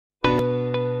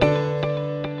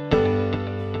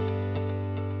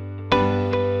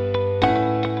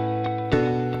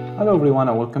Hello everyone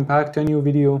and welcome back to a new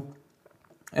video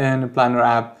in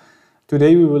PlannerApp.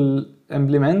 Today we will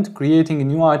implement creating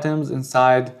new items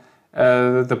inside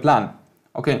the plan.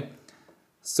 Okay,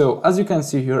 so as you can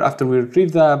see here, after we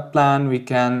retrieve the plan, we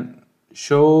can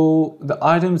show the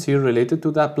items here related to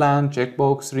that plan,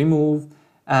 checkbox, remove,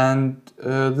 and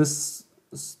this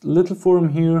little form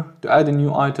here to add a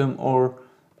new item or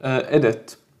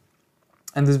edit.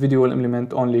 And this video will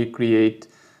implement only create.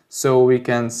 So we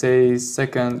can say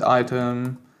second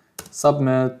item,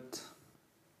 submit.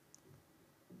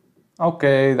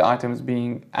 Okay, the item is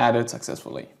being added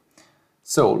successfully.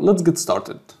 So let's get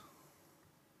started.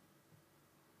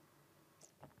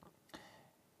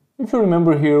 If you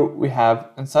remember here, we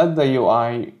have inside the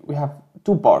UI, we have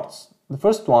two parts. The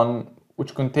first one,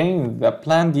 which contains the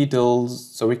plan details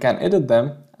so we can edit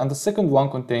them, and the second one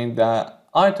contains the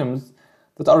items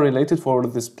that are related for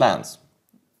these plans.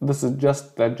 This is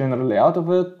just the general layout of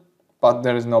it, but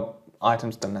there is no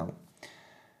items till now.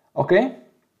 Okay,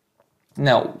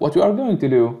 now what we are going to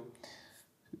do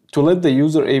to let the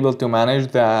user able to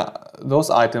manage those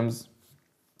items,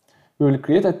 we will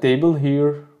create a table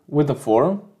here with a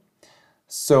form.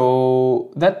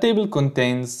 So that table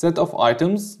contains set of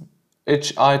items.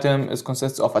 Each item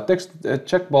consists of a text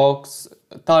checkbox,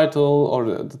 a title or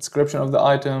the description of the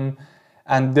item,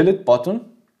 and delete button.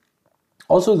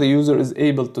 Also, the user is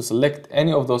able to select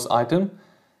any of those items.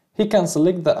 He can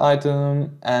select the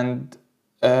item and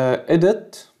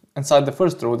edit inside the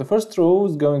first row. The first row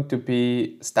is going to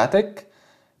be static,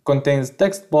 contains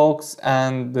text box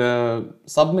and the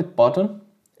submit button.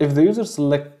 If the user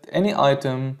select any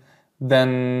item,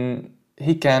 then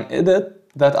he can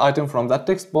edit that item from that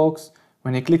text box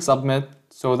when he clicks submit,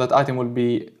 so that item will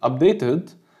be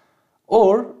updated,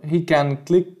 or he can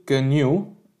click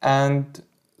new and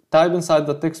type inside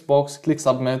the text box, click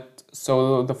submit,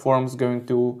 so the form is going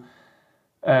to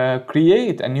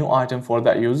create a new item for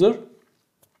that user.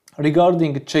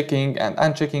 Regarding checking and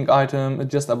unchecking item, it's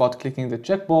just about clicking the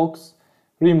checkbox.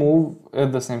 Remove,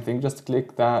 the same thing, just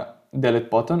click the delete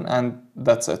button and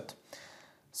that's it.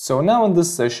 So now in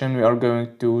this session we are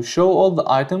going to show all the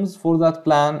items for that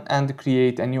plan and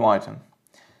create a new item.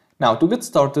 Now to get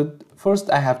started, first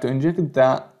I have to inject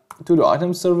the to-do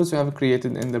items service we have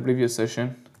created in the previous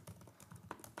session.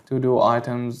 To-do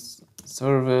items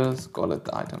service, call it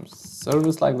items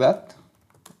service like that.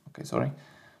 Okay, sorry.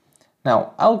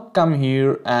 Now I'll come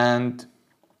here and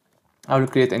I will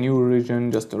create a new region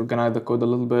just to organize the code a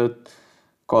little bit.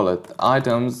 Call it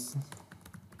items.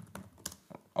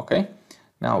 Okay.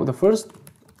 Now the first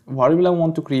variable I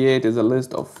want to create is a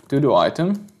list of to-do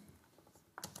item.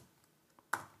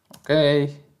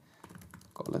 Okay.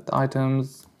 Call it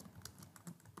items.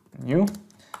 New.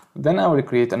 Then I will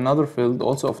create another field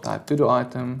also of type to-do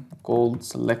item called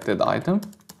selected item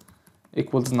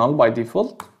equals null by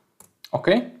default.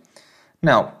 Okay.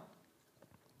 Now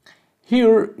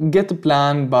here get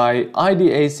plan by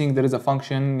ID async, there is a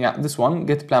function, yeah, this one,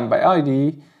 get plan by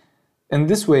ID. In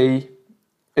this way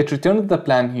it returns the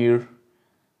plan here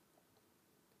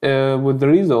with the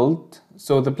result.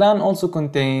 So the plan also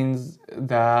contains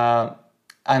the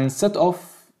set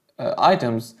of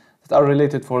items that are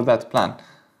related for that plan.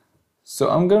 So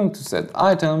I'm going to set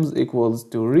items equals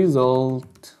to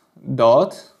result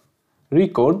dot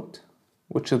record,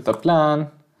 which is the plan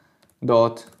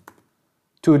dot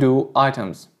to do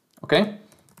items. Okay,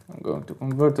 I'm going to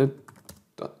convert it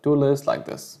dot to list like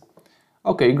this.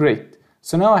 Okay, great.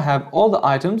 So now I have all the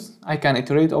items. I can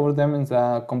iterate over them in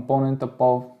the component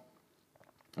above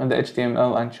in the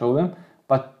HTML and show them.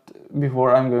 But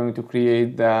before, I'm going to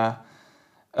create the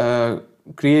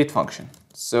create function.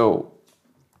 So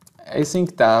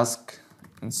async task,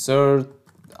 insert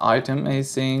item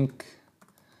async.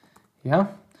 Yeah,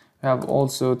 we have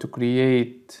also to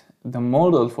create the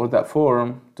model for that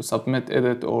form to submit,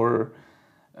 edit, or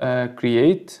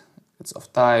create. It's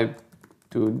of type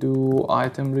to do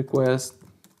item request.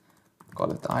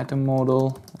 Call it item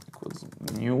model equals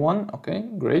new one. Okay,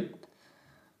 great.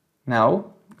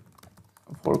 Now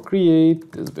for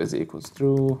create, this basic equals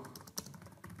true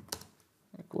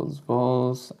equals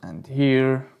false, and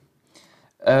here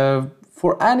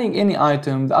for adding any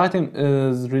item, the item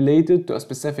is related to a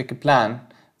specific plan,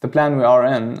 the plan we are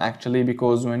in actually,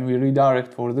 because when we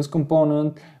redirect for this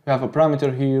component, we have a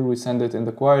parameter here, we send it in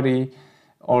the query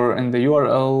or in the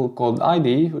URL called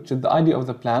ID, which is the ID of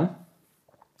the plan.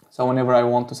 So whenever I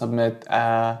want to submit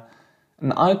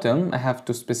an item, I have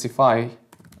to specify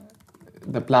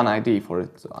the plan ID for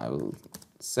it. So I will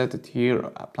set it here,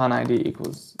 plan ID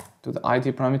equals to the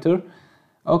ID parameter.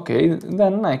 Okay,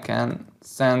 then I can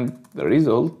send the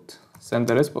result, send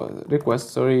the request,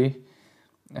 sorry,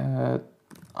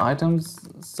 items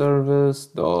service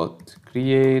dot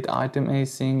create item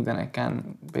async, then I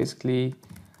can basically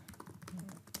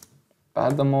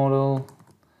add the model.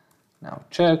 Now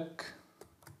check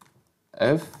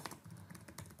if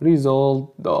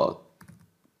result dot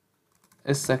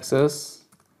is success,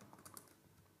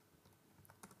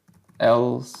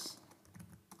 else.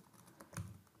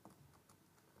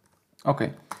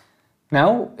 Okay,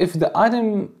 now if the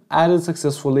item added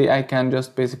successfully, I can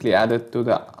just basically add it to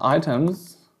the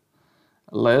items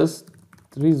list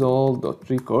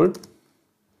result.record.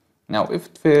 Now if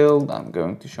it failed, I'm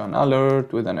going to show an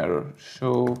alert with an error,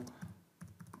 show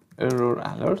error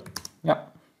alert, yeah,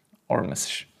 or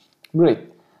message. Great.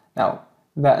 Now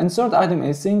the insert item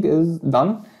async is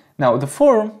done. Now the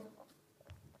form,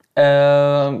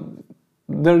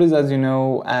 there is, as you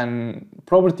know, an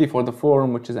property for the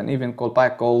form, which is an event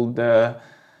callback called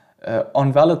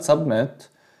onValidSubmit.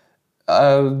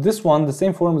 This one, the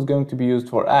same form, is going to be used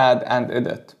for add and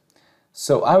edit.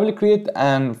 So I will create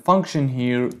a function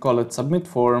here, call it submit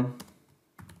form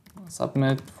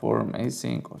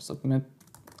async, or submit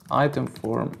item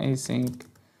form async.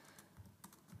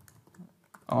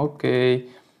 Okay,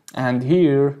 and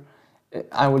here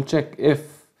I will check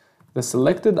if the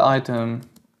selected item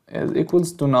is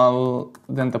equals to null,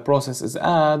 then the process is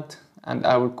add, and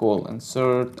I will call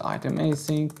insert item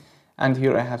async, and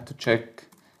here I have to check,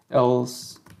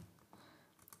 else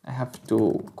I have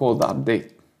to call the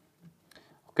update.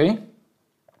 Okay,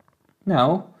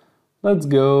 now let's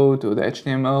go to the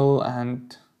HTML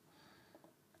and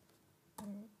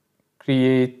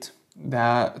create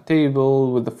the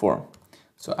table with the form.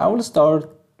 So I will start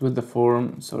with the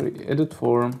form, edit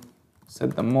form,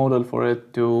 set the model for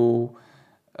it to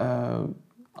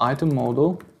item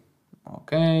model.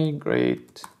 Okay,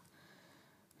 great.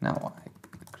 Now I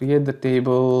create the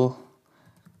table,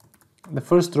 the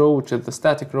first row, which is the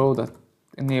static row that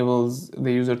enables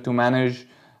the user to manage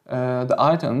the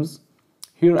items.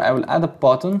 Here I will add a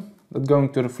button that's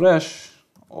going to refresh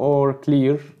or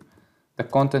clear the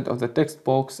content of the text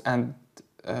box and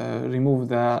remove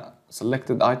the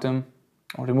selected item,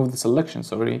 or remove the selection,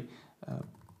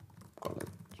 call it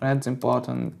threads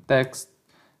important. Text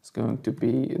is going to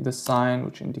be the sign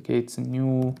which indicates a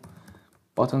new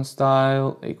button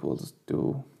style equals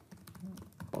to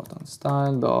button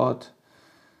style dot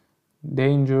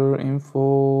danger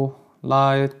info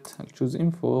light. I'll choose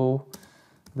info.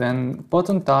 Then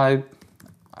button type,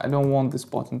 I don't want this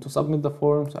button to submit the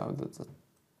form, so I will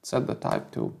set the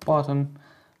type to button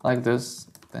like this.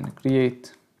 Then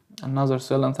create another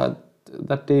cell inside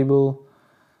that table.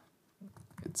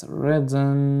 It's a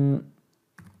redzen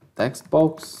text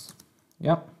box,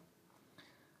 yeah.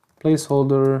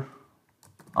 Placeholder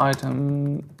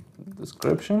item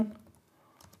description,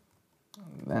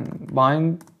 then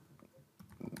bind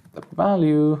the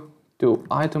value to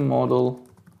item model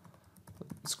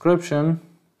description.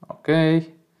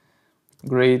 Okay,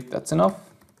 great, that's enough.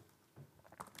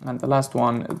 And the last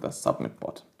one is the submit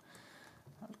button.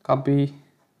 I'll copy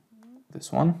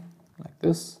this one like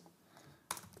this,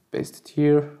 paste it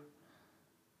here,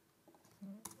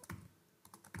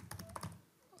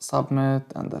 submit,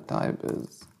 and the type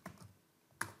is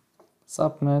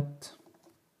submit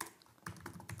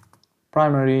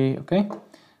primary. Okay,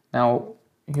 now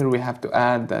here we have to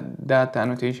add the data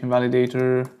annotation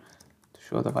validator to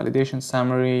show the validation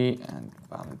summary and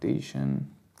validation.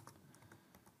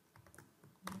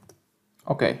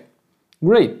 Okay,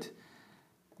 great.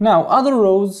 Now other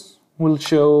rows will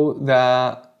show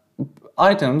the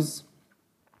items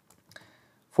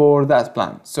for that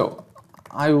plan. So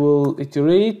I will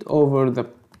iterate over the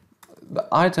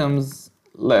items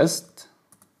list.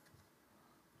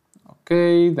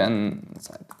 Okay, then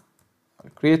inside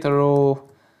I'll create a row.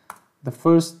 The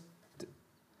first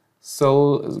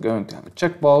cell is going to have a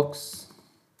checkbox,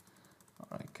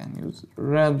 or I can use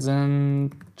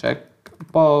redzen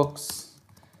checkbox.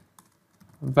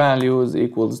 Values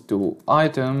equals to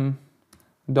item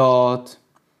dot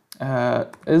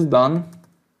is done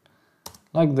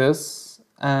like this,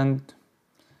 and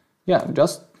yeah,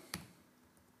 just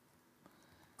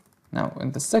now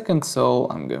in the second cell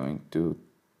I'm going to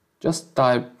just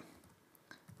type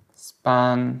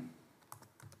span,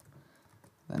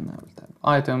 then I will type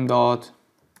item dot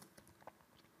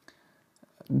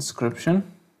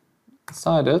description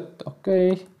inside it.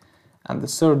 Okay, and the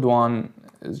third one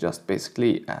is just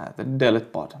basically the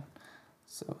delete button.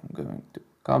 So I'm going to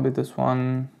copy this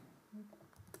one,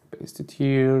 paste it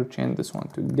here, change this one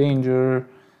to danger.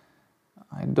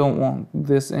 I don't want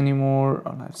this anymore,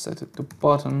 and I'll set it to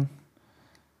button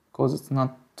because it's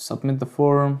not submit the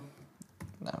form.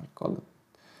 I'll call it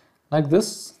like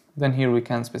this. then here we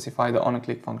can specify the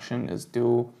onClick function is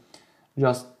to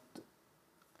just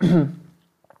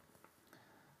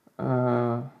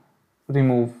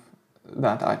remove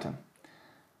that item.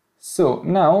 So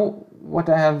now what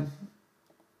I have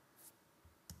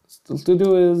still to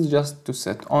do is just to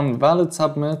set on valid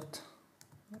submit,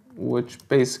 which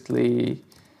basically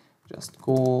just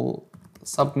call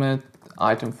submit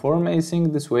item form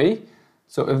async this way.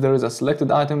 So if there is a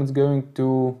selected item, it's going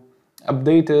to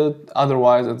update it,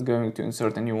 otherwise it's going to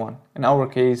insert a new one. In our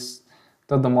case,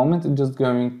 at the moment, it's just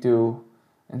going to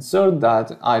insert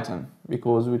that item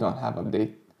because we don't have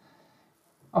update.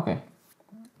 Okay,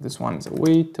 this one is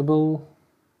awaitable,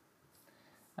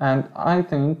 and I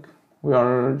think we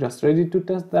are just ready to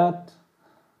test that.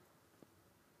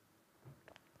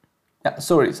 Yeah,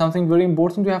 sorry, something very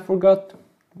important we have forgot,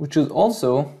 which is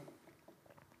also,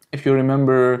 if you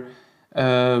remember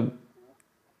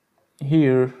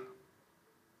here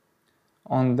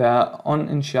on the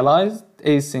uninitialized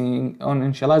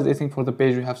async for the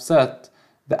page, we have set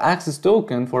the access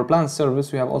token for plan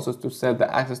service. We have also to set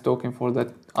the access token for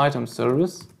the item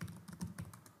service.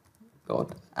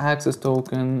 Dot access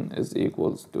token is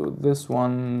equals to this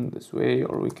one this way,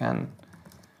 or we can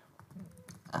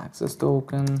access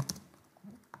token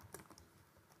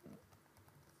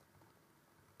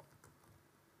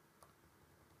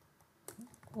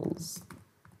equals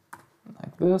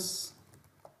like this.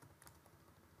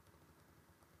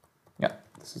 Yeah,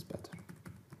 this is better.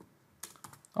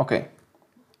 Okay,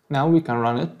 now we can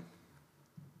run it.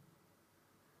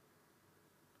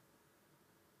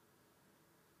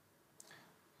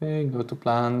 Okay, go to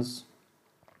plans.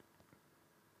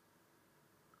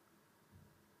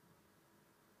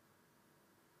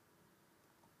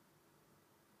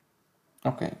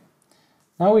 Okay,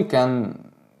 now we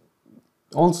can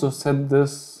also set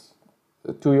this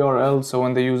to URL, so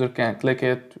when the user can click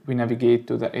it, we navigate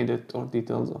to the edit or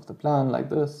details of the plan like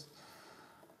this.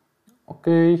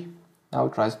 Okay, now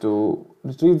it tries to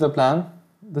retrieve the plan.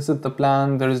 This is the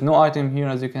plan. There is no item here,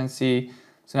 as you can see.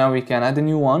 So now we can add a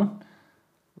new one.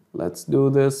 Let's do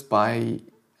this by,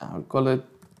 I'll call it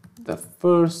the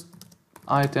first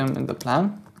item in the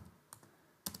plan.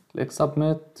 Click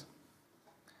submit.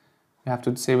 We have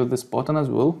to disable this button as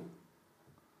well.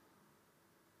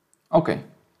 Okay,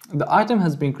 the item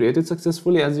has been created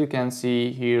successfully. As you can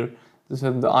see here, this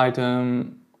is the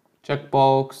item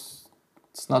checkbox.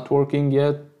 It's not working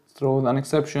yet. Throw an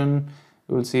exception.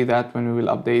 You will see that when we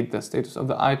will update the status of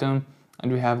the item,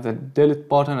 and we have the delete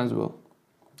button as well.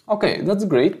 Okay, that's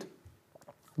great.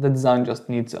 The design just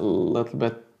needs a little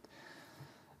bit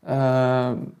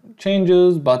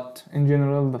changes, but in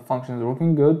general the function is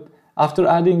working good. After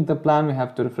adding the plan, we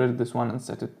have to refresh this one and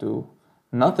set it to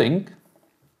nothing,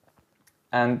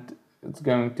 and it's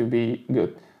going to be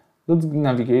good. Let's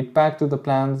navigate back to the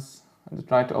plans and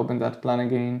try to open that plan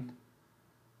again.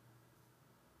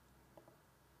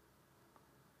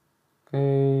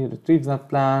 Okay, retrieve that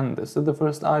plan. This is the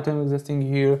first item existing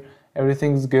here.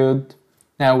 Everything's good.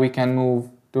 Now we can move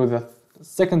to the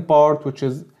second part, which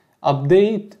is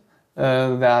update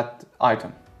that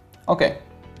item. Okay,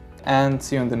 and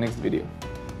see you in the next video.